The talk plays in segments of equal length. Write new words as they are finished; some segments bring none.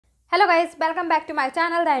Hello guys, welcome back to my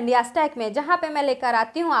channel the India stack में, जहां पे मैं लेकर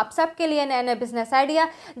आती हूं आप सबके लिए नए नए बिजनेस आइडिया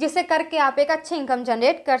जिसे करके आप एक अच्छी इनकम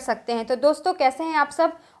जनरेट कर सकते हैं। तो दोस्तों, कैसे हैं आप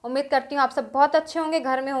सब? उम्मीद करती हूँ आप सब बहुत अच्छे होंगे,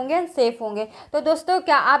 घर में होंगे, सेफ होंगे। तो दोस्तों,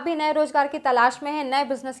 क्या आप भी नए रोजगार की तलाश में हैं, नए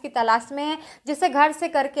बिजनेस की तलाश में हैं जिसे घर से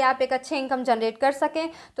करके आप एक अच्छी इनकम जनरेट कर सकें?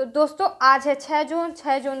 तो दोस्तों, आज है 6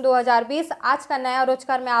 जून 2020। आज का नया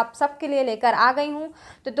रोजगार मैं आप सबके लिए लेकर आ गई हूँ।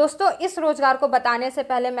 तो दोस्तों, इस रोजगार को बताने से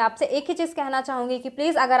पहले मैं आपसे एक ही चीज़ कहना चाहूँगी कि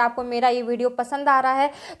प्लीज़ अगर आपको मेरा ये वीडियो पसंद आ रहा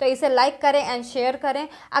है तो इसे लाइक करें एंड शेयर करें।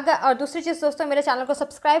 और दूसरी चीज़ दोस्तों, मेरे चैनल को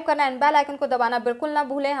सब्सक्राइब करना एंड बेल आइकन को दबाना बिल्कुल ना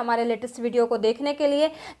भूलें हमारे लेटेस्ट वीडियो को देखने के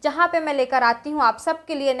लिए, जहां पे मैं लेकर आती हूं आप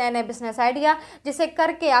सबके लिए नए नए बिजनेस आइडिया जिसे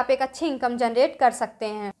करके आप एक अच्छी इनकम जनरेट कर सकते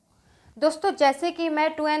हैं। दोस्तों, जैसे कि मैं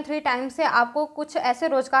 2 और 3 टाइम से आपको कुछ ऐसे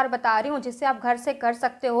रोज़गार बता रही हूँ जिससे आप घर से कर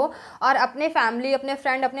सकते हो और अपने फैमिली, अपने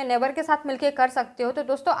फ्रेंड, अपने नेबर के साथ मिलकर कर सकते हो। तो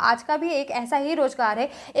दोस्तों, आज का भी एक ऐसा ही रोज़गार है,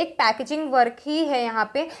 एक पैकेजिंग वर्क ही है यहाँ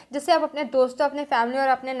पे, जिससे आप अपने दोस्तों, अपने फैमिली और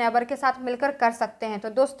अपने नेबर के साथ मिलकर कर सकते हैं। तो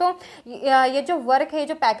दोस्तों, ये जो वर्क है, ये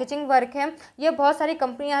जो पैकेजिंग वर्क है, ये बहुत सारी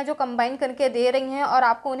कंपनियाँ हैं जो कंबाइन करके दे रही हैं और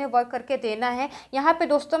आपको उन्हें वर्क करके देना है। यहाँ पे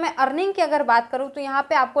दोस्तों, मैं अर्निंग की अगर बात करूँ तो यहाँ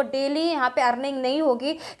पे आपको डेली यहाँ पे अर्निंग नहीं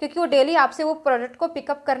होगी, क्योंकि वो डेली आपसे वो प्रोडक्ट को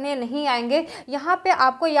पिकअप करने नहीं आएंगे। यहाँ पे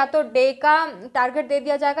आपको या तो डे का टारगेट दे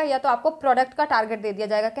दिया जाएगा या तो आपको प्रोडक्ट का टारगेट दे दिया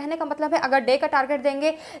जाएगा। कहने का मतलब है, अगर डे का टारगेट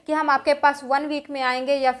देंगे कि हम आपके पास 1 वीक में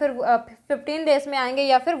आएंगे या फिर 15 डेज में आएंगे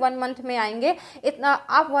या फिर 1 मंथ में आएंगे, इतना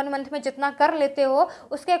आप 1 मंथ में जितना कर लेते हो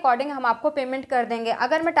उसके अकॉर्डिंग हम आपको पेमेंट कर देंगे।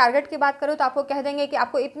 अगर मैं टारगेट की बात करूँ तो आपको कह देंगे कि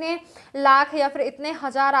आपको इतने लाख या फिर इतने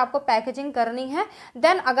हज़ार आपको पैकेजिंग करनी है।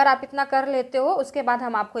 देन अगर आप इतना कर लेते हो उसके बाद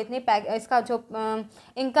हम आपको इतनी इसका जो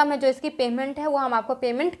इनकम है, जो इसकी पेमेंट है, वो हम आपको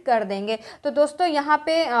पेमेंट कर देंगे। तो दोस्तों, यहाँ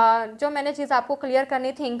पे जो मैंने चीज़ आपको क्लियर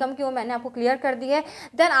करनी थी इनकम की, वो मैंने आपको क्लियर कर दी है।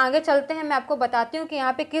 देन आगे चलते हैं, मैं आपको बताती हूँ कि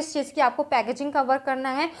यहाँ पे किस चीज़ की आपको पैकेजिंग का वर्क करना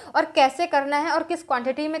है और कैसे करना है और किस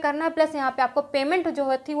क्वांटिटी में करना है। प्लस यहाँ पे आपको पेमेंट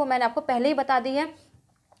जो थी वो मैंने आपको पहले ही बता दी है।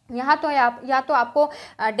 यहाँ तो आप या तो आपको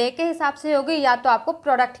डे के हिसाब से होगी या तो आपको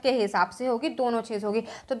प्रोडक्ट के हिसाब से होगी, दोनों चीज़ होगी।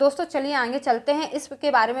 तो दोस्तों, चलिए आगे चलते हैं,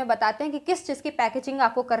 इसके बारे में बताते हैं कि किस चीज़ की पैकेजिंग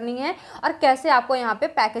आपको करनी है और कैसे आपको यहाँ पे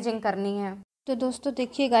पैकेजिंग करनी है। तो दोस्तों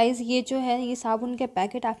देखिए गाइस, ये जो है, ये साबुन के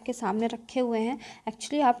पैकेट आपके सामने रखे हुए हैं।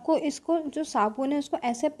 एक्चुअली आपको इसको, जो साबुन है उसको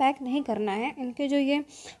ऐसे पैक नहीं करना है। इनके जो ये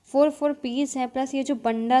 4 पीस हैं प्लस ये जो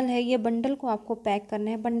बंडल है, ये बंडल को आपको पैक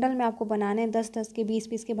करना है। बंडल में आपको बनाने हैं 10-10 के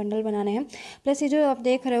 20-20 के बंडल बनाने हैं। प्लस ये जो आप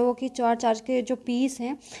देख रहे हो कि 4-4 के जो पीस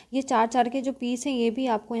हैं, ये 4-4 के जो पीस हैं, ये भी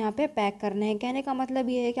आपको यहाँ पे पैक करने हैं। कहने का मतलब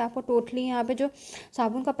ये है कि आपको टोटली यहाँ पे जो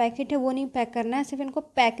साबुन का पैकेट है वो नहीं पैक करना है, सिर्फ इनको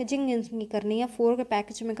पैकेजिंग इनकी करनी है। 4 के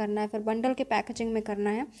पैकेज में करना है, फिर बंडल के पैकेजिंग में करना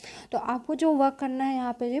है। तो आपको जो वर्क करना है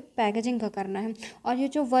यहाँ पे ये पैकेजिंग का करना है। और ये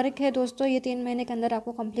जो वर्क है दोस्तों, ये 3 महीने के अंदर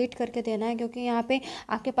आपको कंप्लीट करके देना है, क्योंकि यहाँ पे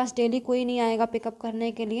आपके पास डेली कोई नहीं आएगा पिकअप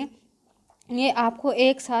करने के लिए। ये आपको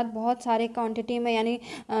एक साथ बहुत सारे क्वांटिटी में, यानी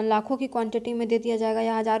लाखों की क्वांटिटी में दे दिया जाएगा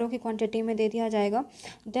या हज़ारों की क्वांटिटी में दे दिया जाएगा।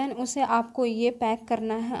 देन उसे आपको ये पैक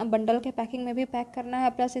करना है, बंडल के पैकिंग में भी पैक करना है,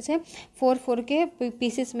 प्लस इसे 4 के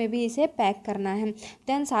पीसेस में भी इसे पैक करना है।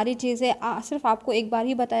 देन सारी चीज़ें सिर्फ आपको एक बार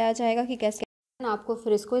ही बताया जाएगा कि कैसे आपको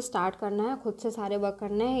फिर इसको स्टार्ट करना है, खुद से सारे वर्क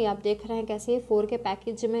करने हैं। ये आप देख रहे हैं कैसे 4 के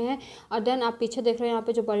पैकेज में है। और देन आप पीछे देख रहे हैं यहाँ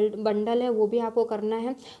पे जो बंडल है वो भी आपको करना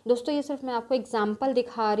है। दोस्तों, ये सिर्फ मैं आपको एग्जांपल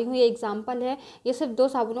दिखा रही हूँ, ये एग्जांपल है। ये सिर्फ 2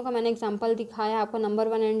 साबुनों का मैंने एग्जांपल दिखाया आपको, नंबर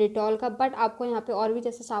 1 एंड डिटॉल का। बट आपको यहाँ पे और भी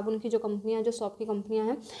जैसे साबुन की जो कंपनियाँ, जो शॉप की कंपनियाँ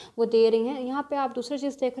हैं, वो दे रही हैं। यहाँ पर आप दूसरी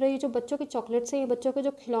चीज़ देख रहे हैं, जो बच्चों के चॉकलेट्स हैं, ये बच्चों के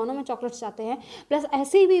जो खिलौनों में चॉकलेट्स आते हैं, प्लस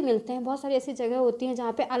ऐसे ही भी मिलते हैं। बहुत सारी ऐसी जगह होती हैं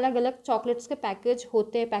जहाँ पर अलग अलग चॉकलेट्स के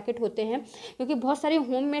पैकेट होते हैं, क्योंकि बहुत सारी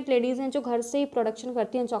होममेड लेडीज़ हैं जो घर से ही प्रोडक्शन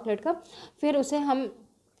करती हैं चॉकलेट का, फिर उसे हम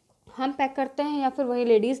पैक करते हैं या फिर वही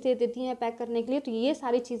लेडीज़ दे देती हैं पैक करने के लिए। तो ये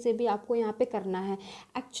सारी चीज़ें भी आपको यहाँ पे करना है।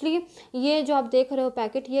 एक्चुअली ये जो आप देख रहे हो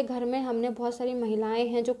पैकेट, ये घर में हमने बहुत सारी महिलाएं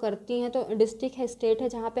हैं जो करती हैं। तो डिस्ट्रिक्ट है, स्टेट है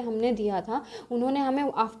जहाँ पे हमने दिया था, उन्होंने हमें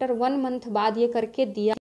आफ्टर 1 मंथ बाद ये करके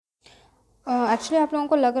दिया। एक्चुअली आप लोगों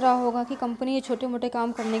को लग रहा होगा कि कंपनी ये छोटे मोटे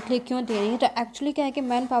काम करने के लिए क्यों दे रही है। तो एक्चुअली क्या है कि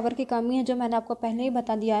मैन पावर की कमी है, जो मैंने आपको पहले ही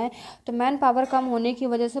बता दिया है। तो मैन पावर कम होने की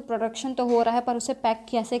वजह से प्रोडक्शन तो हो रहा है, पर उसे पैक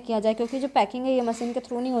कैसे किया जाए, क्योंकि जो पैकिंग है ये मशीन के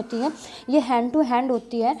थ्रू नहीं होती है, ये हैंड टू हैंड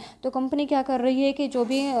होती है। तो कंपनी क्या कर रही है कि जो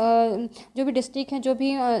भी डिस्ट्रिक्ट हैं, जो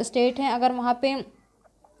भी स्टेट हैं, अगर वहाँ पर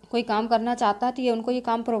कोई काम करना चाहता है तो ये उनको ये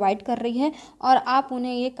काम प्रोवाइड कर रही है और आप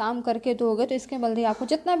उन्हें ये काम करके दोगे। तो इसके बदले आपको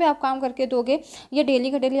जितना भी आप काम करके दोगे, ये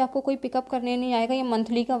डेली का डेली आपको कोई पिकअप करने नहीं आएगा, ये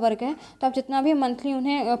मंथली का वर्क है। तो आप जितना भी मंथली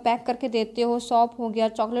उन्हें पैक करके देते हो, सॉप हो गया,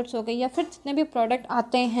 चॉकलेट्स हो गई, या फिर जितने भी प्रोडक्ट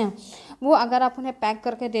आते हैं वो अगर आप उन्हें पैक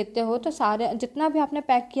करके देते हो तो सारे जितना भी आपने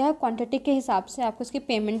पैक किया है क्वांटिटी के हिसाब से आपको उसकी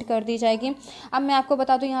पेमेंट कर दी जाएगी। अब मैं आपको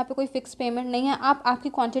बता दूं, यहाँ पे कोई फिक्स पेमेंट नहीं है, आपकी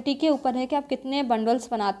क्वांटिटी के ऊपर है कि आप कितने बंडल्स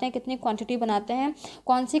बनाते हैं, कितनी क्वांटिटी बनाते हैं,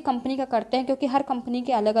 कौन सी कंपनी का करते हैं, क्योंकि हर कंपनी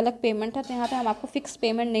के अलग अलग पेमेंट है, तो यहाँ पे हम आपको फिक्स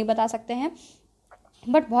पेमेंट नहीं बता सकते हैं,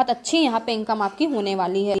 बट बहुत अच्छी यहाँ पे इनकम आपकी होने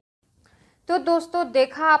वाली है। तो दोस्तों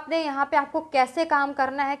देखा आपने यहाँ पे आपको कैसे काम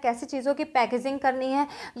करना है, कैसी चीज़ों की पैकेजिंग करनी है।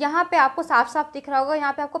 यहाँ पे आपको साफ साफ दिख रहा होगा,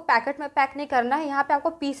 यहाँ पे आपको पैकेट में पैक नहीं करना है, यहाँ पे आपको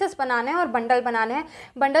पीसेस बनाने हैं और बंडल बनाने हैं।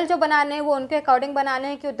 बंडल जो बनाने हैं वो उनके अकॉर्डिंग बनाने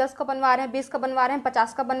हैं कि 10 का बनवा रहे हैं, 20 का बनवा रहे हैं,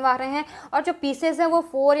 50 का बनवा रहे हैं। और जो पीसेस हैं वो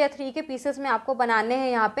 4 या 3 के पीसेस में आपको बनाने हैं।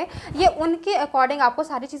 यहाँ पे ये उनके अकॉर्डिंग आपको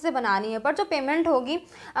सारी चीज़ें बनानी है। बट जो पेमेंट होगी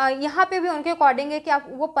यहाँ पे भी उनके अकॉर्डिंग है कि आप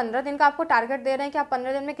वो 15 दिन का आपको टारगेट दे रहे हैं कि आप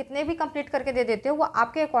 15 दिन में कितने भी कंप्लीट करके दे देते हो, वो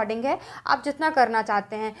आपके अकॉर्डिंग है। आप जितना करना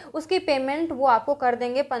चाहते हैं उसकी पेमेंट वो आपको कर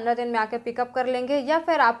देंगे, 15 दिन में आके पिकअप कर लेंगे, या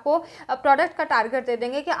फिर आपको प्रोडक्ट का टारगेट दे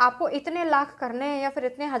देंगे कि आपको इतने लाख करने हैं या फिर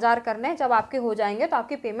इतने हज़ार करने हैं। जब आपके हो जाएंगे तो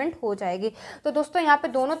आपकी पेमेंट हो जाएगी। तो दोस्तों यहाँ पे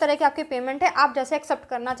दोनों तरह की आपकी पेमेंट है, आप जैसे एक्सेप्ट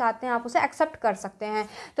करना चाहते हैं आप उसे एक्सेप्ट कर सकते हैं।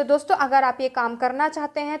 तो दोस्तों अगर आप ये काम करना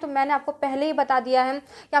चाहते हैं तो मैंने आपको पहले ही बता दिया है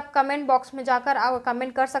कि आप कमेंट बॉक्स में जाकर आप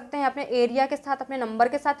कमेंट कर सकते हैं अपने एरिया के साथ, अपने नंबर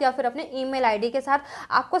के साथ, या फिर अपने ईमेल आईडी के साथ।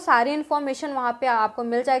 आपको सारी इन्फॉर्मेशन वहाँ पे आपको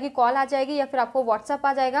मिल जाएगी, कॉल आ जाएगी या फिर आपको व्हाट्सएप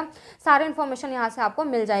आ जाएगा, सारी इन्फॉर्मेशन यहाँ से आपको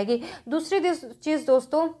मिल जाएगी। दूसरी चीज़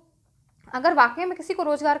दोस्तों, अगर वाकई में किसी को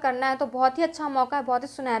रोज़गार करना है तो बहुत ही अच्छा मौका है, बहुत ही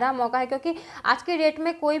सुनहरा मौका है, क्योंकि आज की डेट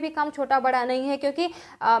में कोई भी काम छोटा बड़ा नहीं है। क्योंकि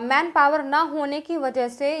मैन पावर ना होने की वजह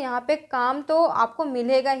से यहाँ पे काम तो आपको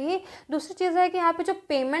मिलेगा ही। दूसरी चीज़ है कि यहाँ पे जो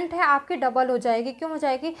पेमेंट है आपकी डबल हो जाएगी। क्यों हो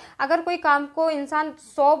जाएगी? अगर कोई काम को इंसान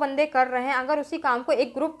 100 बंदे कर रहे हैं, अगर उसी काम को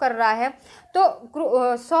एक ग्रुप कर रहा है तो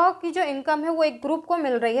 100 की जो इनकम है वो एक ग्रुप को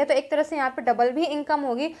मिल रही है। तो एक तरह से यहाँ पे डबल भी इनकम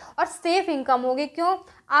होगी और सेफ इनकम होगी। क्यों?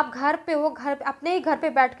 आप घर पे हो, अपने ही घर पे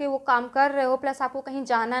बैठ के वो काम कर रहे हो, प्लस आपको कहीं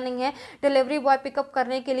जाना नहीं है। डिलीवरी बॉय पिकअप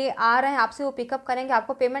करने के लिए आ रहे हैं आपसे, वो पिकअप करेंगे,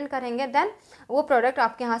 आपको पेमेंट करेंगे, देन वो प्रोडक्ट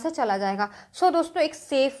आपके यहाँ से चला जाएगा। सो दोस्तों एक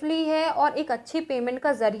सेफली है और एक अच्छी पेमेंट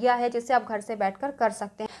का जरिया है जिसे आप घर से बैठकर कर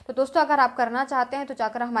सकते हैं। तो दोस्तों अगर आप करना चाहते हैं तो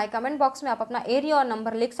जाकर हमारे कमेंट बॉक्स में आप अपना एरिया और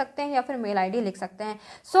नंबर लिख सकते हैं या फिर मेल ID लिख सकते हैं।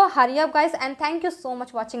 सो hurry up guys, and thank you so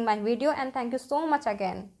much watching my video, and thank you so much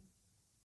again.